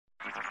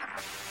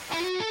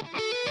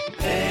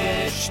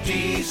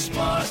HT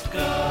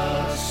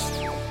Smartcast.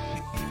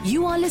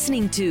 You are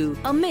listening to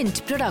a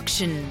Mint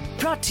production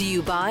brought to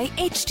you by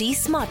HT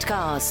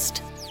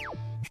Smartcast.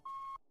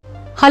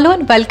 Hello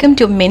and welcome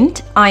to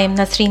Mint. I am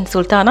Nasreen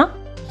Sultana.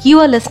 You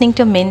are listening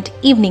to Mint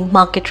Evening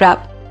Market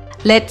Wrap.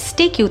 Let's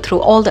take you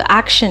through all the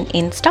action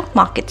in stock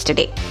markets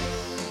today.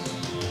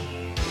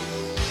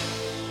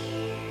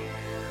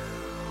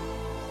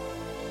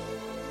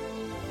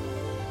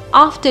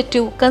 After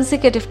two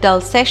consecutive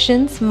dull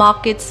sessions,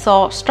 markets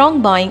saw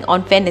strong buying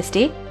on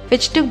Wednesday,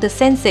 which took the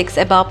Sensex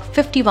above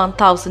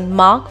 51,000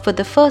 mark for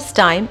the first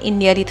time in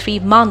nearly 3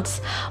 months,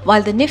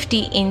 while the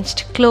Nifty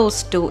inched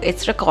close to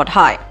its record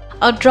high.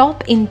 A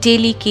drop in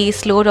daily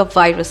caseload of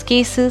virus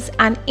cases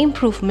and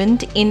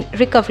improvement in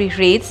recovery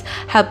rates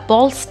have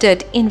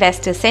bolstered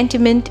investor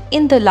sentiment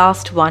in the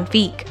last 1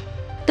 week.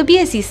 The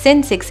BSE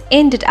Sensex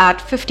ended at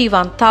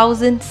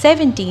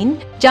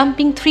 51,017,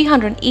 jumping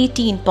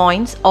 318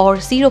 points or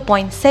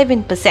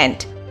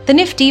 0.7%. The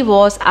Nifty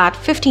was at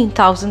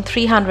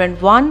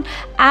 15,301,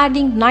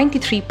 adding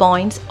 93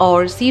 points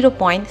or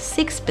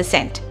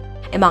 0.6%.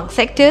 Among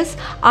sectors,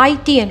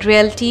 IT and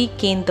realty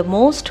gained the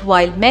most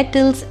while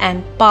metals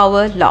and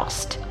power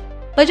lost.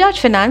 Bajaj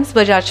Finance,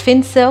 Bajaj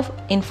Finserv,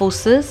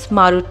 Infosys,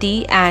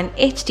 Maruti and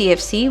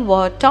HDFC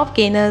were top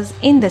gainers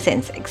in the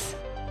Sensex.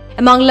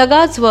 Among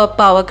laggards were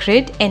Power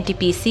Grid,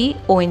 NTPC,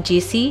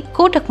 ONGC,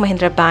 Kotak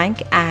Mahindra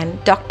Bank and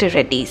Dr.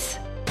 Reddy's.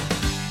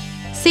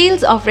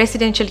 Sales of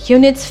residential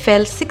units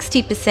fell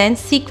 60%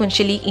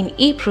 sequentially in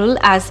April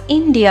as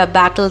India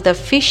battled the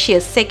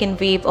vicious second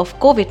wave of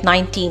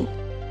COVID-19.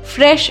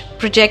 Fresh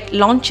project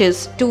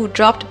launches too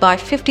dropped by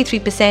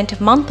 53%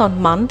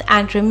 month-on-month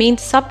and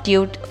remained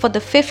subdued for the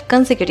 5th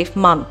consecutive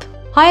month.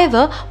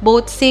 However,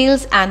 both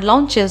sales and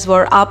launches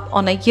were up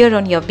on a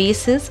year-on-year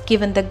basis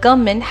given the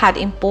government had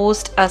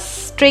imposed a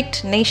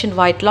strict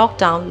nationwide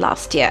lockdown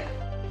last year.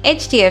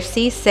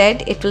 HDFC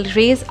said it will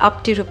raise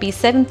up to Rs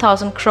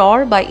 7,000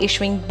 crore by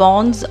issuing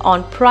bonds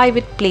on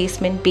private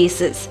placement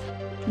basis.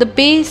 The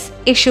base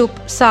issue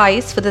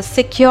size for the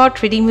secured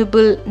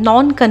redeemable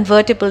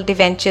non-convertible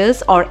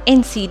debentures or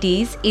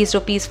NCDs is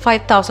Rs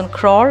 5,000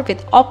 crore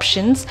with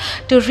options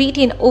to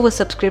retain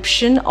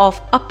oversubscription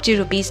of up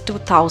to Rs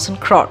 2,000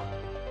 crore.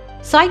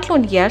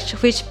 Cyclone Yash,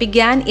 which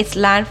began its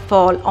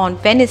landfall on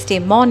Wednesday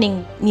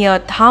morning near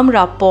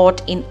Dhamra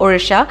port in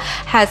Odisha,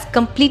 has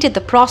completed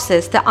the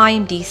process, the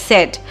IMD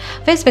said.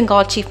 West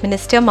Bengal Chief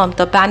Minister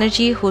Mamata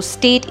Banerjee, whose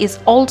state is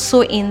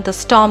also in the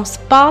storm's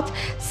path,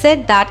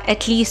 said that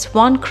at least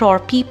 1 crore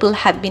people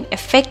have been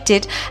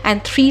affected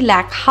and 3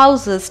 lakh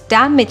houses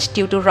damaged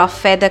due to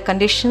rough weather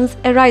conditions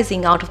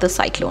arising out of the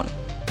cyclone.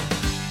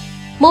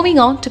 Moving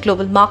on to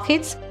global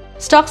markets.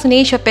 Stocks in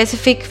Asia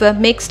Pacific were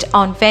mixed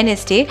on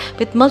Wednesday,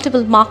 with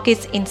multiple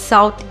markets in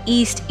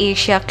Southeast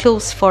Asia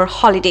closed for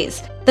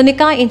holidays. The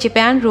Nikkei in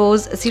Japan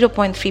rose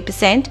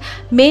 0.3%.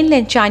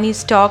 Mainland Chinese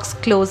stocks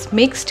closed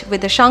mixed, with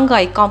the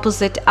Shanghai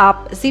Composite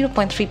up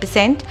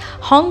 0.3%.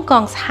 Hong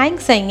Kong's Hang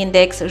Seng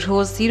Index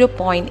rose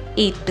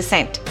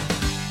 0.8%.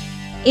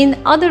 In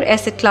other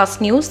asset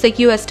class news, the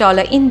US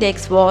dollar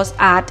index was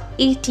at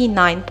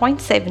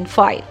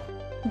 89.75.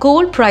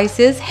 Gold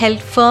prices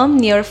held firm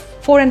near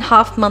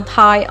 4.5-month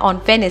high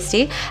on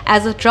Wednesday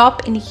as a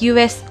drop in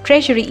US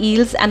Treasury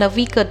yields and a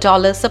weaker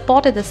dollar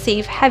supported the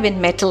safe haven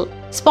metal.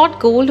 Spot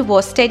gold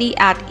was steady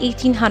at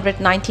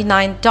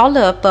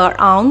 $1,899 per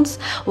ounce,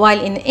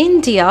 while in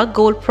India,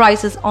 gold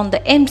prices on the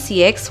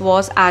MCX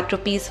was at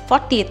Rs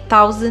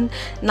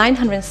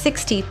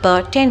 48,960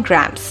 per 10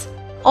 grams.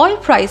 Oil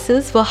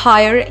prices were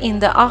higher in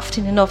the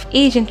afternoon of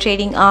Asian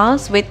trading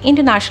hours, with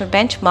international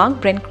benchmark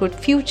Brent crude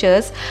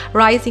futures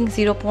rising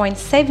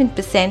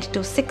 0.7% to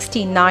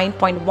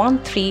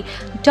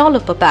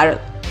 $69.13 per barrel.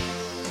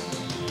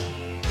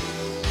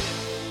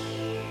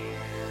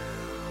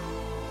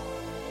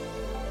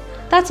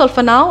 That's all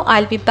for now.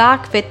 I'll be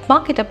back with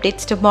market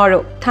updates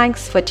tomorrow.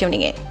 Thanks for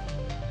tuning in.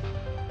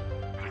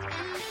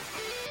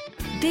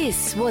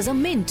 This was a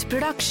Mint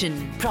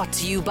production brought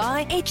to you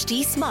by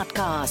HT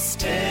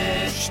Smartcast.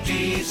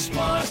 HT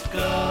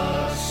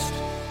Smartcast.